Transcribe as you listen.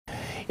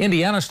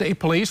Indiana State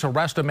Police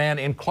arrest a man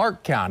in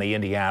Clark County,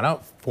 Indiana,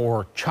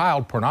 for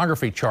child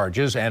pornography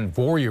charges and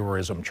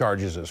voyeurism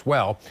charges as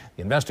well.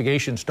 The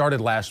investigation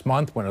started last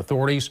month when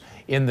authorities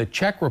in the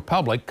Czech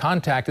Republic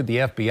contacted the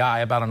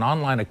FBI about an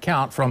online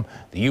account from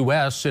the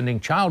U.S. sending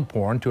child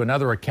porn to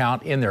another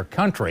account in their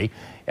country.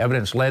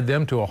 Evidence led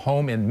them to a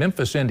home in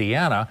Memphis,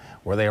 Indiana,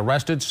 where they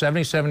arrested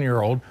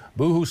 77-year-old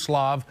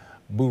Bohuslav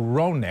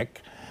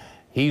Buronik.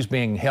 He's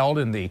being held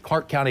in the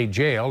Clark County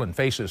Jail and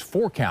faces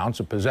 4 counts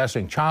of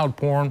possessing child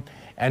porn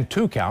and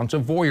 2 counts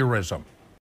of voyeurism.